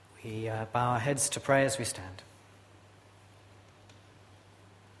We bow our heads to pray as we stand.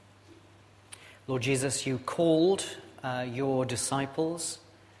 Lord Jesus, you called your disciples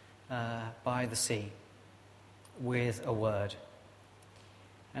by the sea with a word.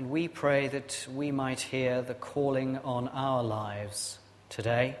 And we pray that we might hear the calling on our lives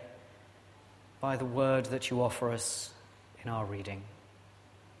today by the word that you offer us in our reading.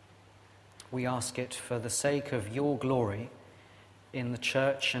 We ask it for the sake of your glory in the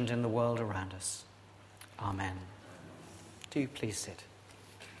church and in the world around us. Amen. Do please sit.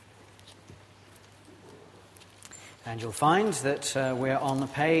 And you'll find that we're on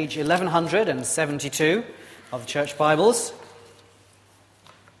page 1172 of the Church Bibles.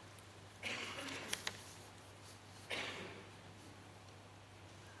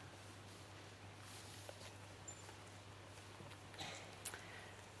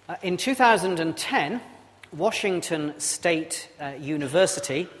 In 2010, Washington State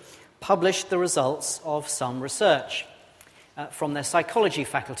University published the results of some research from their psychology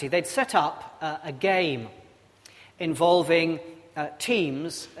faculty. They'd set up a game involving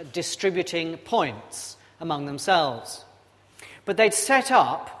teams distributing points among themselves. But they'd set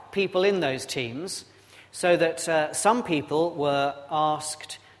up people in those teams so that some people were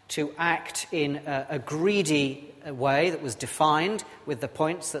asked to act in a greedy way that was defined with the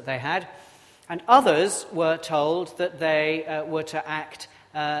points that they had, and others were told that they were to act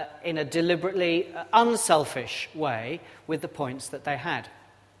in a deliberately unselfish way with the points that they had.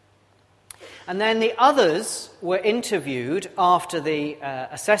 And then the others were interviewed after the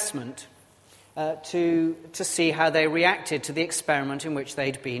assessment to see how they reacted to the experiment in which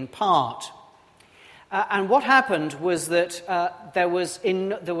they'd been part. And what happened was that there was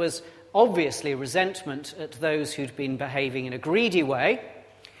obviously resentment at those who'd been behaving in a greedy way,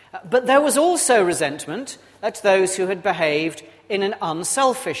 but there was also resentment at those who had behaved in an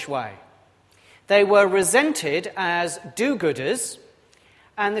unselfish way. They were resented as do-gooders,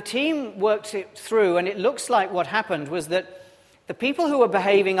 and the team worked it through, and it looks like what happened was that the people who were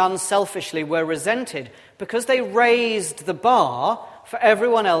behaving unselfishly were resented because they raised the bar for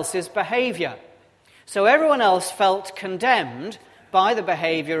everyone else's behavior. So everyone else felt condemned by the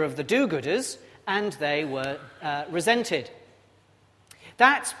behavior of the do-gooders, and they were resented.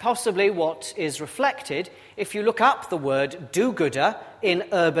 That's possibly what is reflected if you look up the word do-gooder in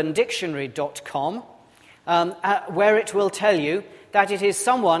urbandictionary.com, where it will tell you that it is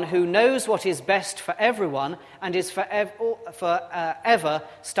someone who knows what is best for everyone and is forever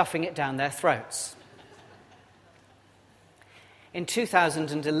stuffing it down their throats. In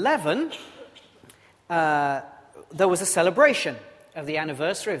 2011, there was a celebration of the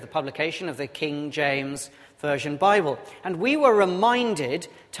anniversary of the publication of the King James Version Bible. And we were reminded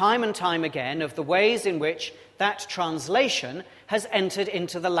time and time again of the ways in which that translation has entered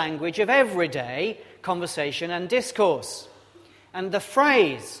into the language of everyday conversation and discourse. And the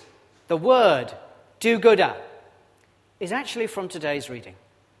phrase, the word, do-gooder, is actually from today's reading.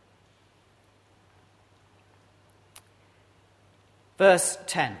 Verse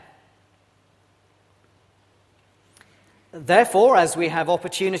 10. Therefore, as we have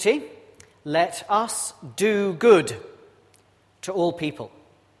opportunity, let us do good to all people.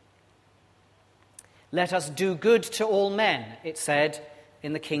 Let us do good to all men, it said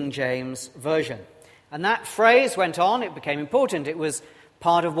in the King James Version. And that phrase went on, it became important. It was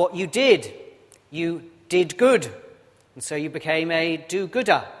part of what you did. You did good. And so you became a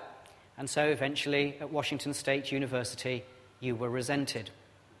do-gooder. And so eventually at Washington State University, you were resented.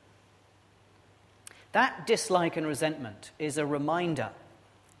 That dislike and resentment is a reminder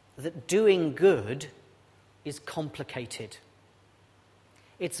that doing good is complicated.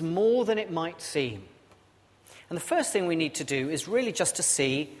 It's more than it might seem. And the first thing we need to do is really just to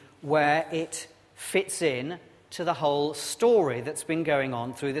see where it fits in to the whole story that's been going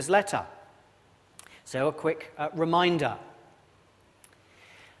on through this letter. So a quick reminder.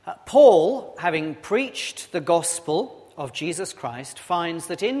 Paul, having preached the gospel of Jesus Christ, finds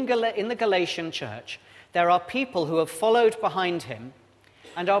that in the Galatian church there are people who have followed behind him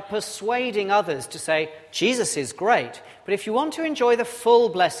and are persuading others to say, Jesus is great, but if you want to enjoy the full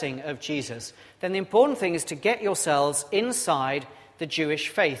blessing of Jesus, then the important thing is to get yourselves inside the Jewish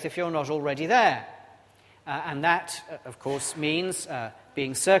faith if you're not already there. And that, of course, means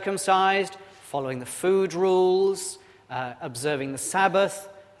being circumcised, following the food rules, observing the Sabbath,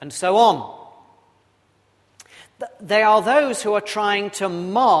 and so on. They are those who are trying to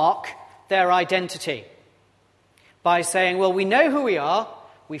mark their identity by saying, well, we know who we are,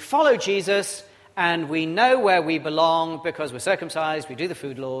 we follow Jesus, and we know where we belong because we're circumcised, we do the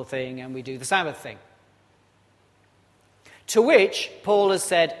food law thing, and we do the Sabbath thing. To which Paul has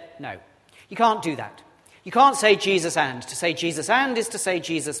said, no, you can't do that. You can't say Jesus and. To say Jesus and is to say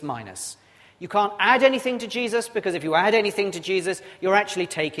Jesus minus. You can't add anything to Jesus, because if you add anything to Jesus, you're actually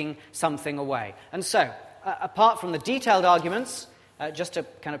taking something away. And so, apart from the detailed arguments, just to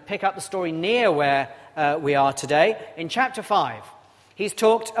kind of pick up the story near where we are today, in chapter 5, he's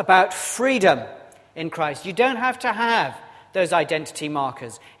talked about freedom in Christ. You don't have to have those identity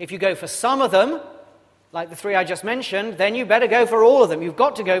markers. If you go for some of them, like the three I just mentioned, then you better go for all of them. You've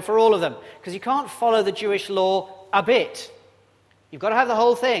got to go for all of them, because you can't follow the Jewish law a bit. You've got to have the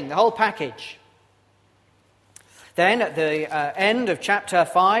whole thing, the whole package. Then at the end of chapter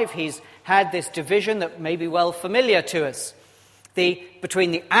 5, he's had this division that may be well familiar to us.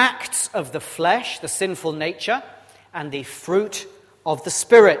 Between the acts of the flesh, the sinful nature, and the fruit of the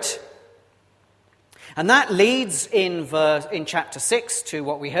Spirit. And that leads in chapter 6 to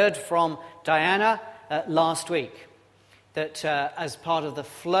what we heard from Diana last week. That as part of the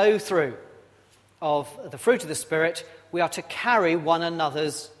flow through of the fruit of the Spirit, we are to carry one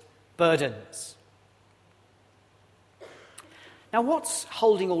another's burdens. Now, what's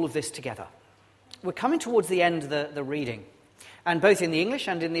holding all of this together? We're coming towards the end of the reading. And both in the English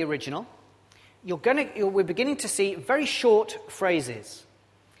and in the original, we're beginning to see very short phrases,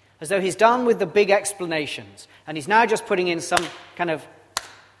 as though he's done with the big explanations, and he's now just putting in some kind of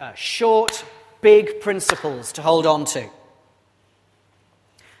short, big principles to hold on to.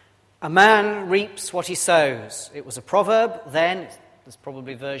 A man reaps what he sows. It was a proverb then. There's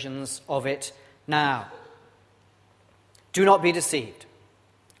probably versions of it now. Do not be deceived.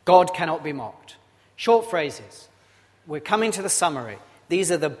 God cannot be mocked. Short phrases. We're coming to the summary.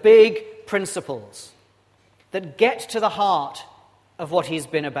 These are the big principles that get to the heart of what he's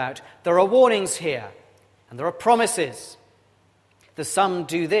been about. There are warnings here, and there are promises. The some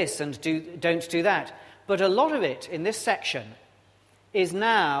do this and don't do that. But a lot of it in this section is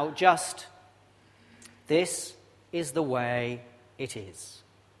now just, this is the way it is.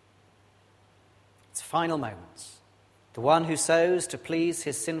 It's final moments. The one who sows to please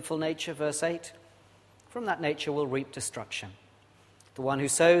his sinful nature, verse 8, from that nature will reap destruction. The one who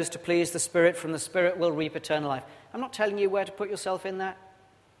sows to please the Spirit, from the Spirit will reap eternal life. I'm not telling you where to put yourself in that,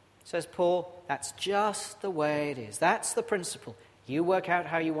 says Paul. That's just the way it is. That's the principle. You work out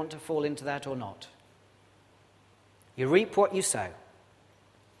how you want to fall into that or not. You reap what you sow.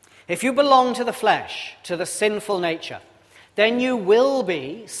 If you belong to the flesh, to the sinful nature, then you will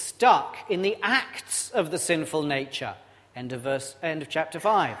be stuck in the acts of the sinful nature. End of chapter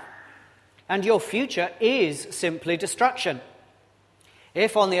 5. And your future is simply destruction.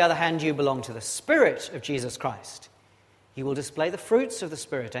 If, on the other hand, you belong to the Spirit of Jesus Christ, you will display the fruits of the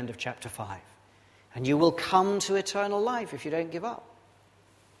Spirit, end of chapter 5. And you will come to eternal life if you don't give up.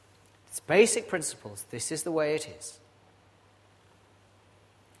 It's basic principles. This is the way it is.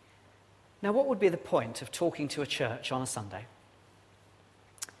 Now, what would be the point of talking to a church on a Sunday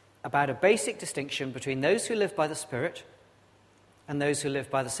about a basic distinction between those who live by the Spirit and those who live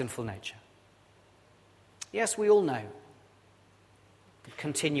by the sinful nature? Yes, we all know the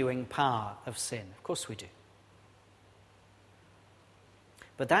continuing power of sin. Of course we do.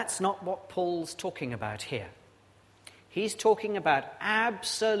 But that's not what Paul's talking about here. He's talking about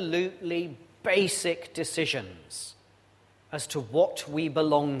absolutely basic decisions as to what we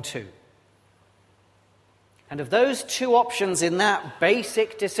belong to. And of those two options in that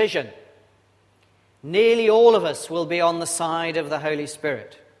basic decision, nearly all of us will be on the side of the Holy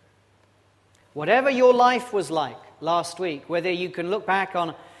Spirit. Whatever your life was like last week, whether you can look back on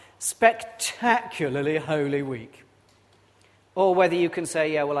a spectacularly holy week, or whether you can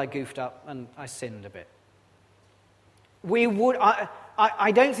say, yeah, well, I goofed up and I sinned a bit.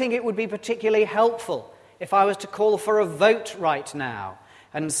 I don't think it would be particularly helpful if I was to call for a vote right now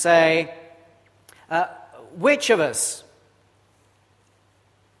and say, which of us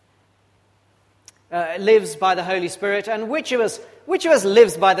lives by the Holy Spirit and which of us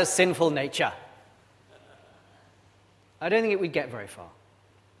lives by the sinful nature? I don't think it would get very far.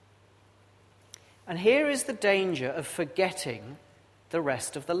 And here is the danger of forgetting the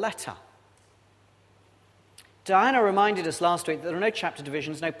rest of the letter. Diana reminded us last week that there are no chapter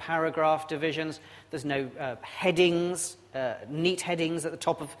divisions, no paragraph divisions, there's no headings, neat headings at the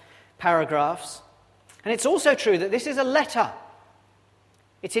top of paragraphs. And it's also true that this is a letter.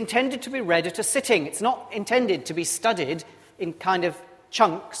 It's intended to be read at a sitting. It's not intended to be studied in kind of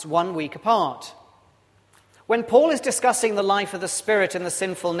chunks 1 week apart. When Paul is discussing the life of the Spirit and the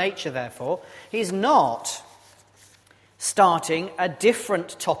sinful nature, therefore, he's not starting a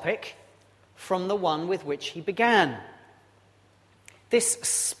different topic from the one with which he began. This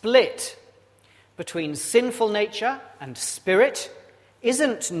split between sinful nature and spirit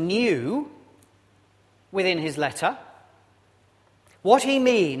isn't new within his letter. What he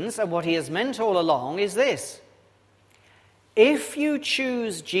means, and what he has meant all along, is this: if you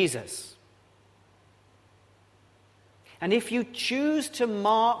choose Jesus, and if you choose to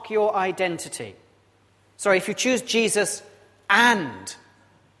mark your identity, if you choose Jesus and,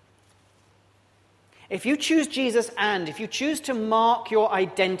 if you choose to mark your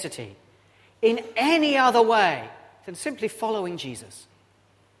identity in any other way than simply following Jesus,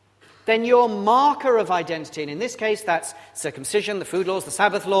 then your marker of identity, and in this case that's circumcision, the food laws, the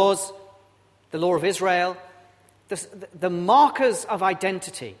Sabbath laws, the law of Israel, the markers of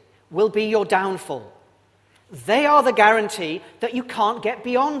identity will be your downfall. They are the guarantee that you can't get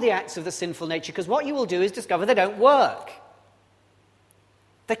beyond the acts of the sinful nature, because what you will do is discover they don't work.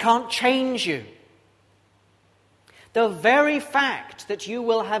 They can't change you. The very fact that you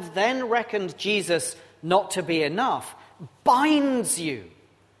will have then reckoned Jesus not to be enough binds you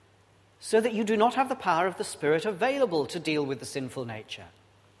so that you do not have the power of the Spirit available to deal with the sinful nature.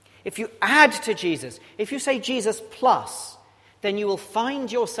 If you add to Jesus, if you say Jesus plus, then you will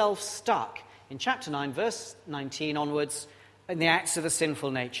find yourself stuck in chapter 9, verse 19 onwards, in the acts of the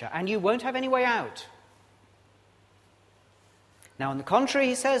sinful nature, and you won't have any way out. Now, on the contrary,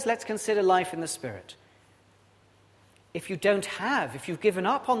 he says, let's consider life in the Spirit. If you've given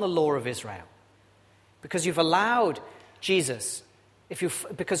up on the law of Israel, because you've allowed Jesus,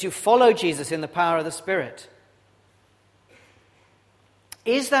 because you follow Jesus in the power of the Spirit,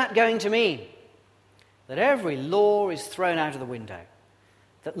 is that going to mean that every law is thrown out of the window,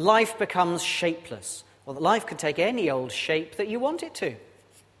 that life becomes shapeless, or that life can take any old shape that you want it to?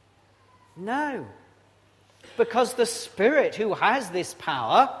 No, because the Spirit who has this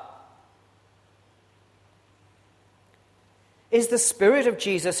power is the Spirit of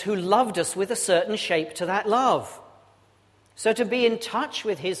Jesus, who loved us with a certain shape to that love. So to be in touch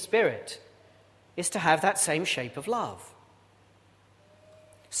with his Spirit is to have that same shape of love.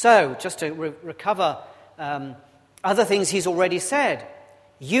 So, just to recover other things he's already said,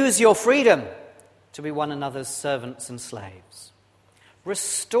 use your freedom to be one another's servants and slaves.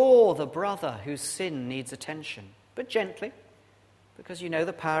 Restore the brother whose sin needs attention, but gently, because you know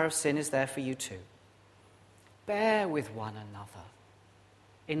the power of sin is there for you too. Bear with one another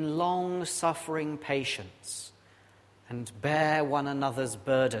in long-suffering patience, and bear one another's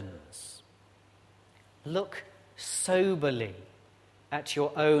burdens. Look soberly at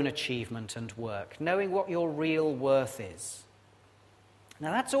your own achievement and work, knowing what your real worth is.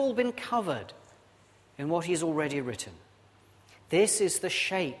 Now, that's all been covered in what he's already written. This is the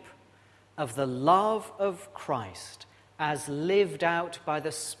shape of the love of Christ as lived out by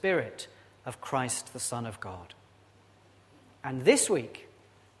the Spirit of Christ, the Son of God. And this week,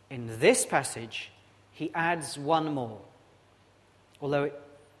 in this passage, he adds one more, although it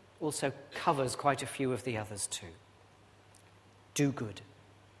also covers quite a few of the others too. Do good.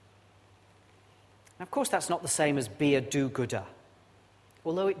 Now, of course, that's not the same as be a do-gooder,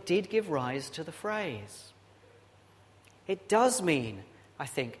 although it did give rise to the phrase. It does mean, I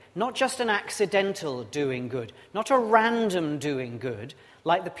think, not just an accidental doing good, not a random doing good,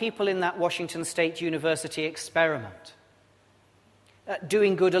 like the people in that Washington State University experiment.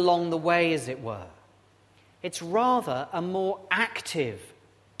 Doing good along the way, as it were. It's rather a more active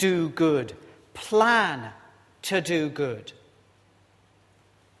do good, plan to do good.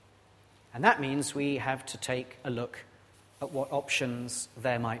 And that means we have to take a look at what options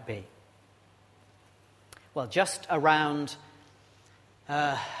there might be. Well, just around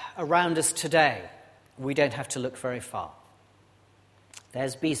us today, we don't have to look very far.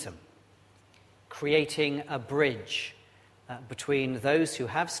 There's Besom, creating a bridge between those who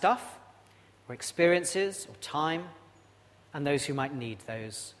have stuff, or experiences, or time, and those who might need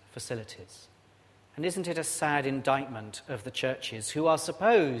those facilities. And isn't it a sad indictment of the churches who are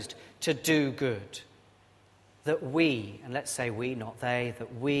supposed to do good, that we, and let's say we, not they,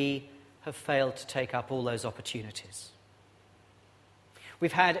 that we have failed to take up all those opportunities?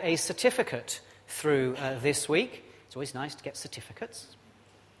 We've had a certificate through this week. It's always nice to get certificates.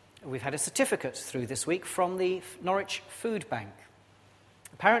 We've had a certificate through this week from the Norwich Food Bank.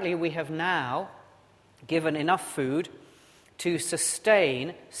 Apparently we have now given enough food to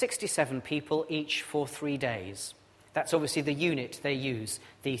sustain 67 people each for 3 days. That's obviously the unit they use,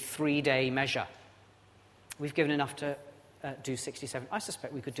 the 3-day measure. We've given enough to do 67. I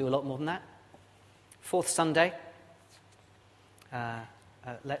suspect we could do a lot more than that. Fourth Sunday,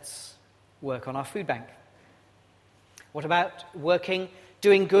 let's work on our food bank. What about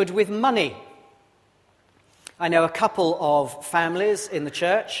doing good with money? I know a couple of families in the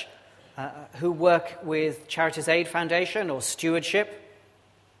church who work with Charities Aid Foundation or Stewardship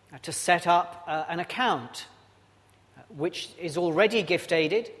to set up an account which is already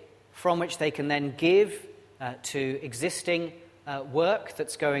gift-aided, from which they can then give to existing work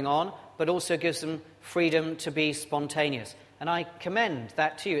that's going on, but also gives them freedom to be spontaneous. And I commend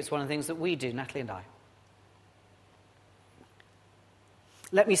that to you. It's one of the things that we do, Natalie and I.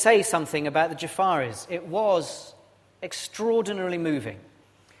 Let me say something about the Jafaris. It was extraordinarily moving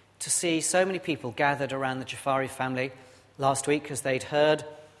to see so many people gathered around the Jafari family last week as they'd heard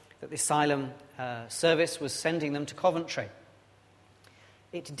that the asylum service was sending them to Coventry.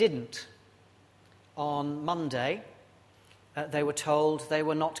 It didn't. On Monday, they were told they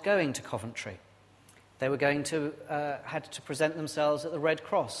were not going to Coventry. They were going to had to present themselves at the Red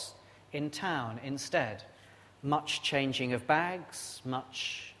Cross in town instead. Much changing of bags,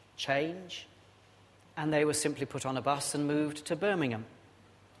 much change, and they were simply put on a bus and moved to Birmingham.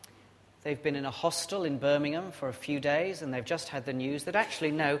 They've been in a hostel in Birmingham for a few days, and they've just had the news that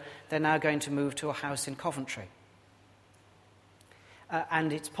actually, no, they're now going to move to a house in Coventry.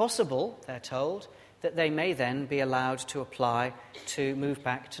 And it's possible, they're told, that they may then be allowed to apply to move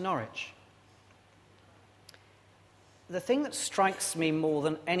back to Norwich. The thing that strikes me more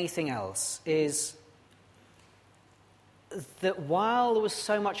than anything else is that while there was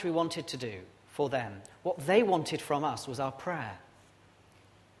so much we wanted to do for them, what they wanted from us was our prayer.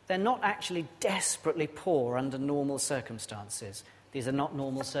 They're not actually desperately poor under normal circumstances. These are not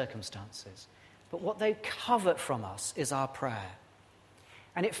normal circumstances. But what they covet from us is our prayer.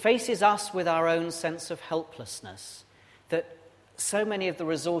 And it faces us with our own sense of helplessness, that so many of the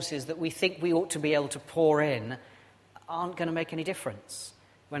resources that we think we ought to be able to pour in aren't going to make any difference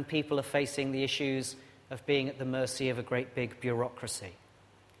when people are facing the issues of being at the mercy of a great big bureaucracy.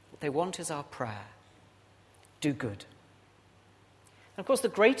 What they want is our prayer. Do good. And of course, the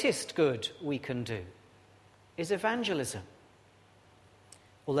greatest good we can do is evangelism.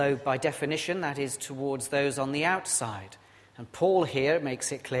 Although, by definition, that is towards those on the outside. And Paul here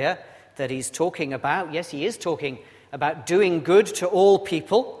makes it clear that he's talking about, yes, he is talking about doing good to all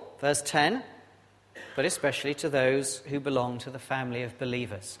people, verse 10, but especially to those who belong to the family of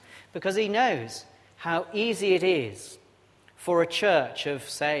believers. Because he knows how easy it is for a church of,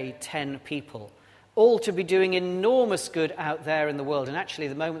 say, 10 people, all to be doing enormous good out there in the world, and actually,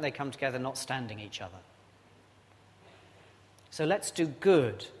 the moment they come together, not standing each other. So let's do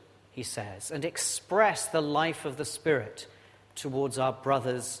good, he says, and express the life of the Spirit towards our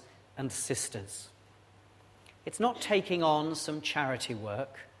brothers and sisters. It's not taking on some charity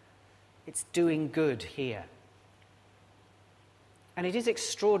work, it's doing good here. And it is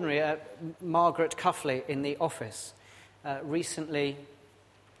extraordinary. Margaret Cuffley in the office recently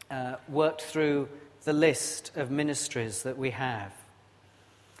worked through the list of ministries that we have.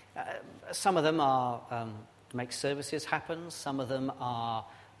 Some of them are to make services happen, some of them are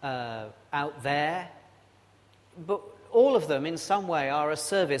out there, but all of them in some way are a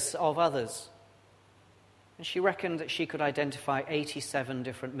service of others. And she reckoned that she could identify 87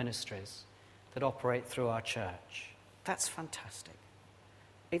 different ministries that operate through our church. That's fantastic.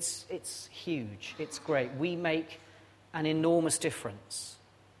 It's huge. It's great. We make an enormous difference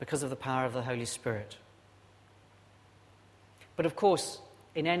because of the power of the Holy Spirit. But of course,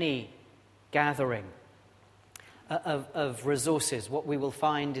 in any gathering of resources, what we will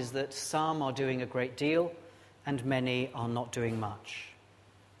find is that some are doing a great deal and many are not doing much.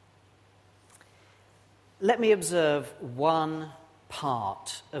 Let me observe one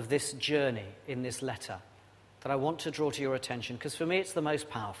part of this journey in this letter that I want to draw to your attention, because for me it's the most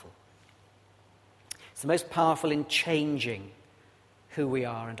powerful. It's the most powerful in changing who we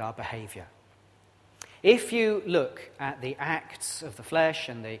are and our behavior. If you look at the acts of the flesh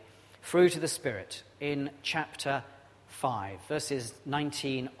and the fruit of the Spirit in chapter 5, verses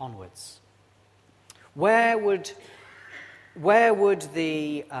 19 onwards, where would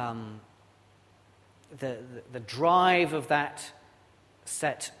the drive of that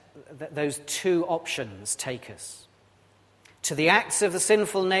set, those two options take us? To the acts of the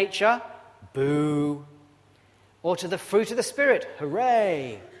sinful nature, boo, or to the fruit of the Spirit,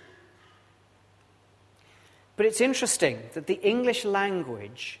 hooray. But it's interesting that the English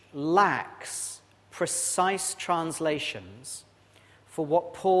language lacks precise translations for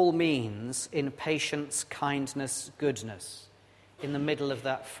what Paul means in patience, kindness, goodness, in the middle of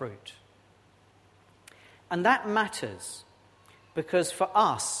that fruit. And that matters because for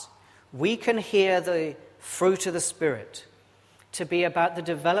us, we can hear the fruit of the Spirit to be about the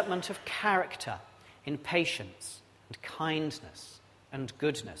development of character in patience and kindness and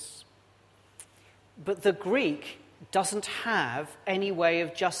goodness. But the Greek doesn't have any way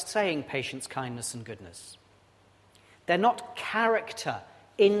of just saying patience, kindness, and goodness. They're not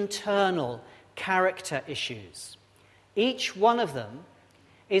internal character issues. Each one of them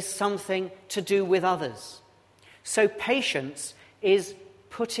is something to do with others. So patience is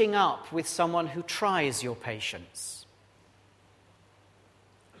putting up with someone who tries your patience.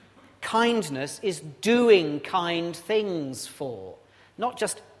 Kindness is doing kind things for, not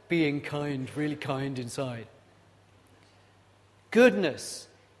just being kind, really kind inside. Goodness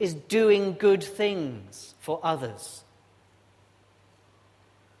is doing good things for others.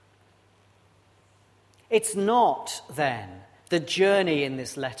 It's not, then, the journey in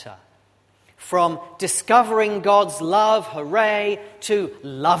this letter from discovering God's love, hooray, to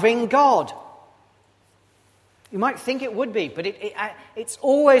loving God. You might think it would be, but it's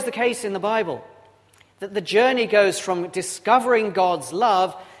always the case in the Bible that the journey goes from discovering God's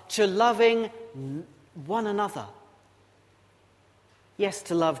love to loving one another. Yes,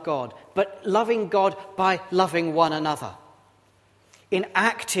 to love God, but loving God by loving one another. In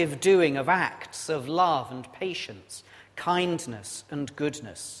active doing of acts of love and patience, kindness and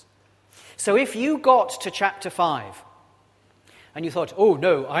goodness. So if you got to chapter 5 and you thought, oh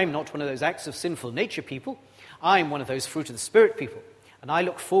no, I'm not one of those acts of sinful nature people, I'm one of those fruit of the Spirit people, and I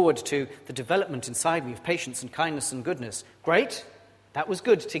look forward to the development inside me of patience and kindness and goodness. Great, that was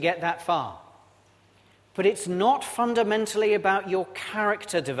good to get that far. But it's not fundamentally about your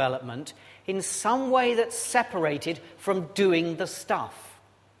character development in some way that's separated from doing the stuff.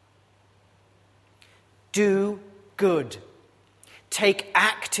 Do good. Take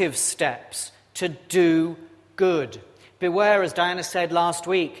active steps to do good. Beware, as Diana said last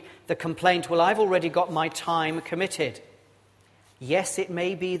week, the complaint, well, I've already got my time committed. Yes, it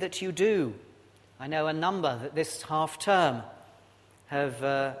may be that you do. I know a number that this half term have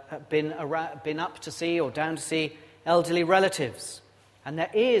been up to see or down to see elderly relatives. And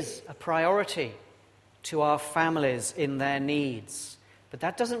there is a priority to our families in their needs. But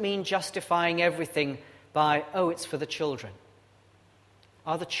that doesn't mean justifying everything by, oh, it's for the children.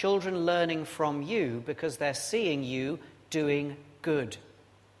 Are the children learning from you because they're seeing you doing good?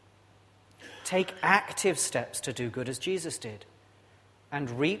 Take active steps to do good as Jesus did,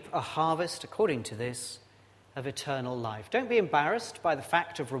 and reap a harvest, according to this, of eternal life. Don't be embarrassed by the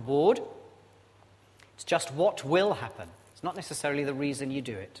fact of reward. It's just what will happen. It's not necessarily the reason you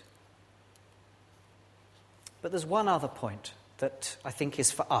do it. But there's one other point that I think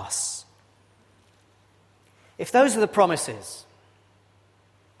is for us. If those are the promises,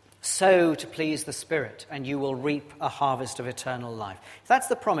 sow to please the Spirit, and you will reap a harvest of eternal life. If that's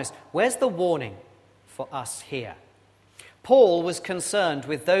the promise, where's the warning for us here? Paul was concerned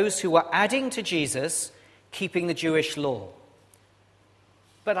with those who were adding to Jesus keeping the Jewish law.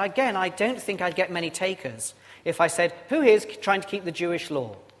 But again, I don't think I'd get many takers if I said, who is trying to keep the Jewish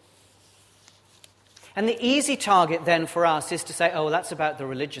law? And the easy target then for us is to say, oh, that's about the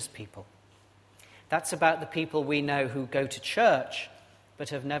religious people. That's about the people we know who go to church but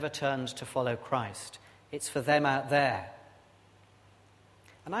have never turned to follow Christ. It's for them out there.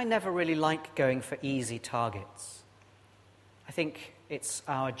 And I never really like going for easy targets. I think it's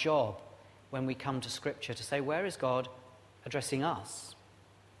our job when we come to Scripture to say, where is God addressing us?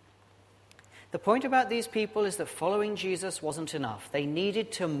 The point about these people is that following Jesus wasn't enough. They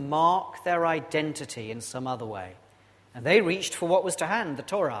needed to mark their identity in some other way. And they reached for what was to hand, the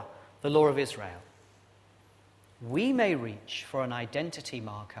Torah, the law of Israel. We may reach for an identity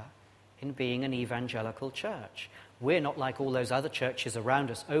marker in being an evangelical church. We're not like all those other churches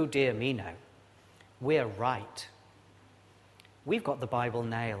around us. Oh dear me, no. We're right. We've got the Bible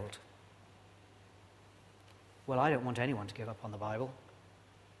nailed. Well, I don't want anyone to give up on the Bible.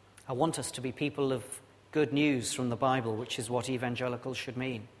 I want us to be people of good news from the Bible, which is what evangelicals should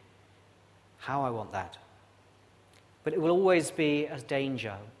mean. How I want that. But it will always be a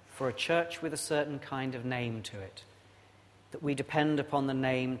danger for a church with a certain kind of name to it, that we depend upon the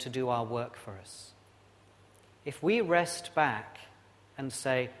name to do our work for us. If we rest back and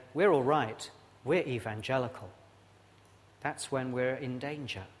say, we're all right, we're evangelical, that's when we're in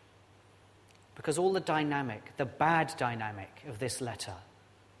danger. Because all the dynamic, the bad dynamic of this letter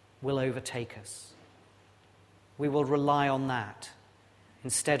will overtake us. We will rely on that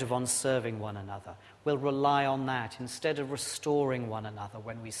instead of on serving one another. We'll rely on that instead of restoring one another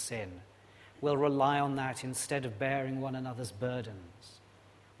when we sin. We'll rely on that instead of bearing one another's burdens.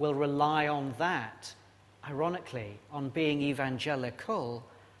 We'll rely on that, ironically, on being evangelical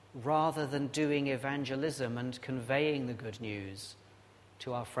rather than doing evangelism and conveying the good news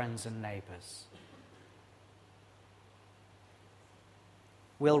to our friends and neighbors.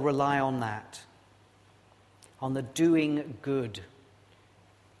 We'll rely on that. on the doing good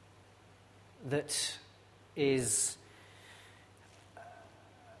that is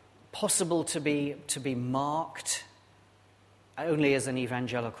possible to be marked only as an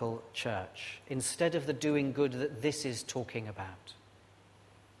evangelical church, instead of the doing good that this is talking about.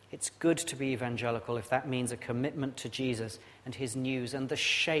 It's good to be evangelical if that means a commitment to Jesus and his news and the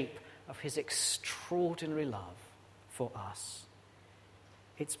shape of his extraordinary love for us.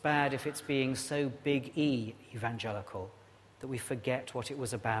 It's bad if it's being so big E evangelical that we forget what it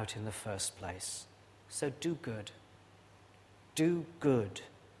was about in the first place. So do good. Do good.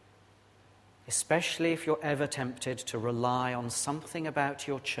 Especially if you're ever tempted to rely on something about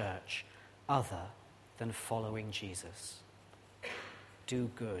your church other than following Jesus. Do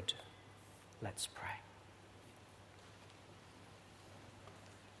good. Let's pray.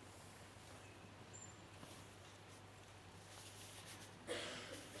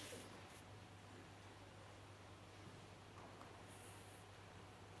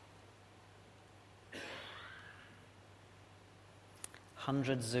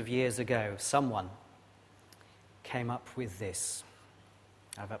 Hundreds of years ago, someone came up with this.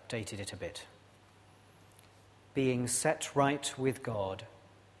 I've updated it a bit. Being set right with God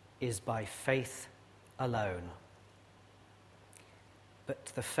is by faith alone. But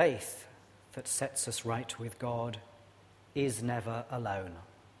the faith that sets us right with God is never alone.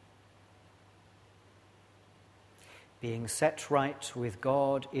 Being set right with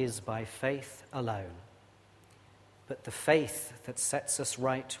God is by faith alone. But the faith that sets us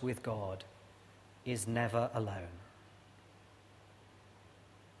right with God is never alone.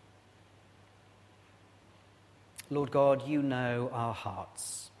 Lord God, you know our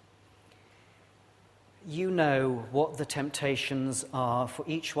hearts. You know what the temptations are for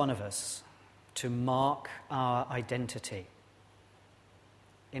each one of us to mark our identity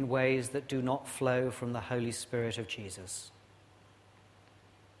in ways that do not flow from the Holy Spirit of Jesus.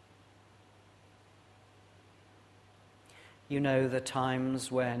 You know the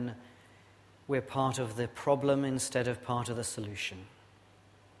times when we're part of the problem instead of part of the solution.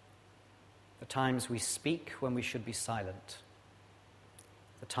 The times we speak when we should be silent.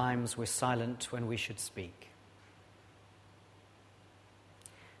 The times we're silent when we should speak.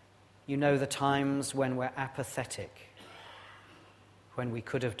 You know the times when we're apathetic, when we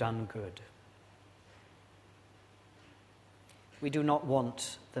could have done good. We do not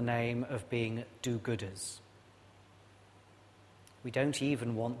want the name of being do-gooders. We don't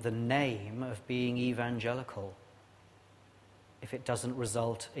even want the name of being evangelical if it doesn't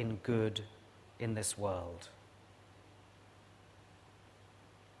result in good in this world.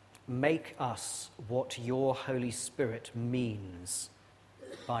 Make us what your Holy Spirit means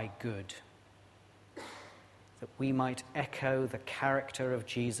by good, that we might echo the character of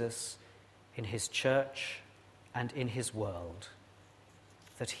Jesus in his church and in his world,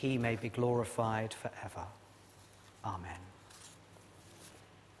 that he may be glorified forever. Amen.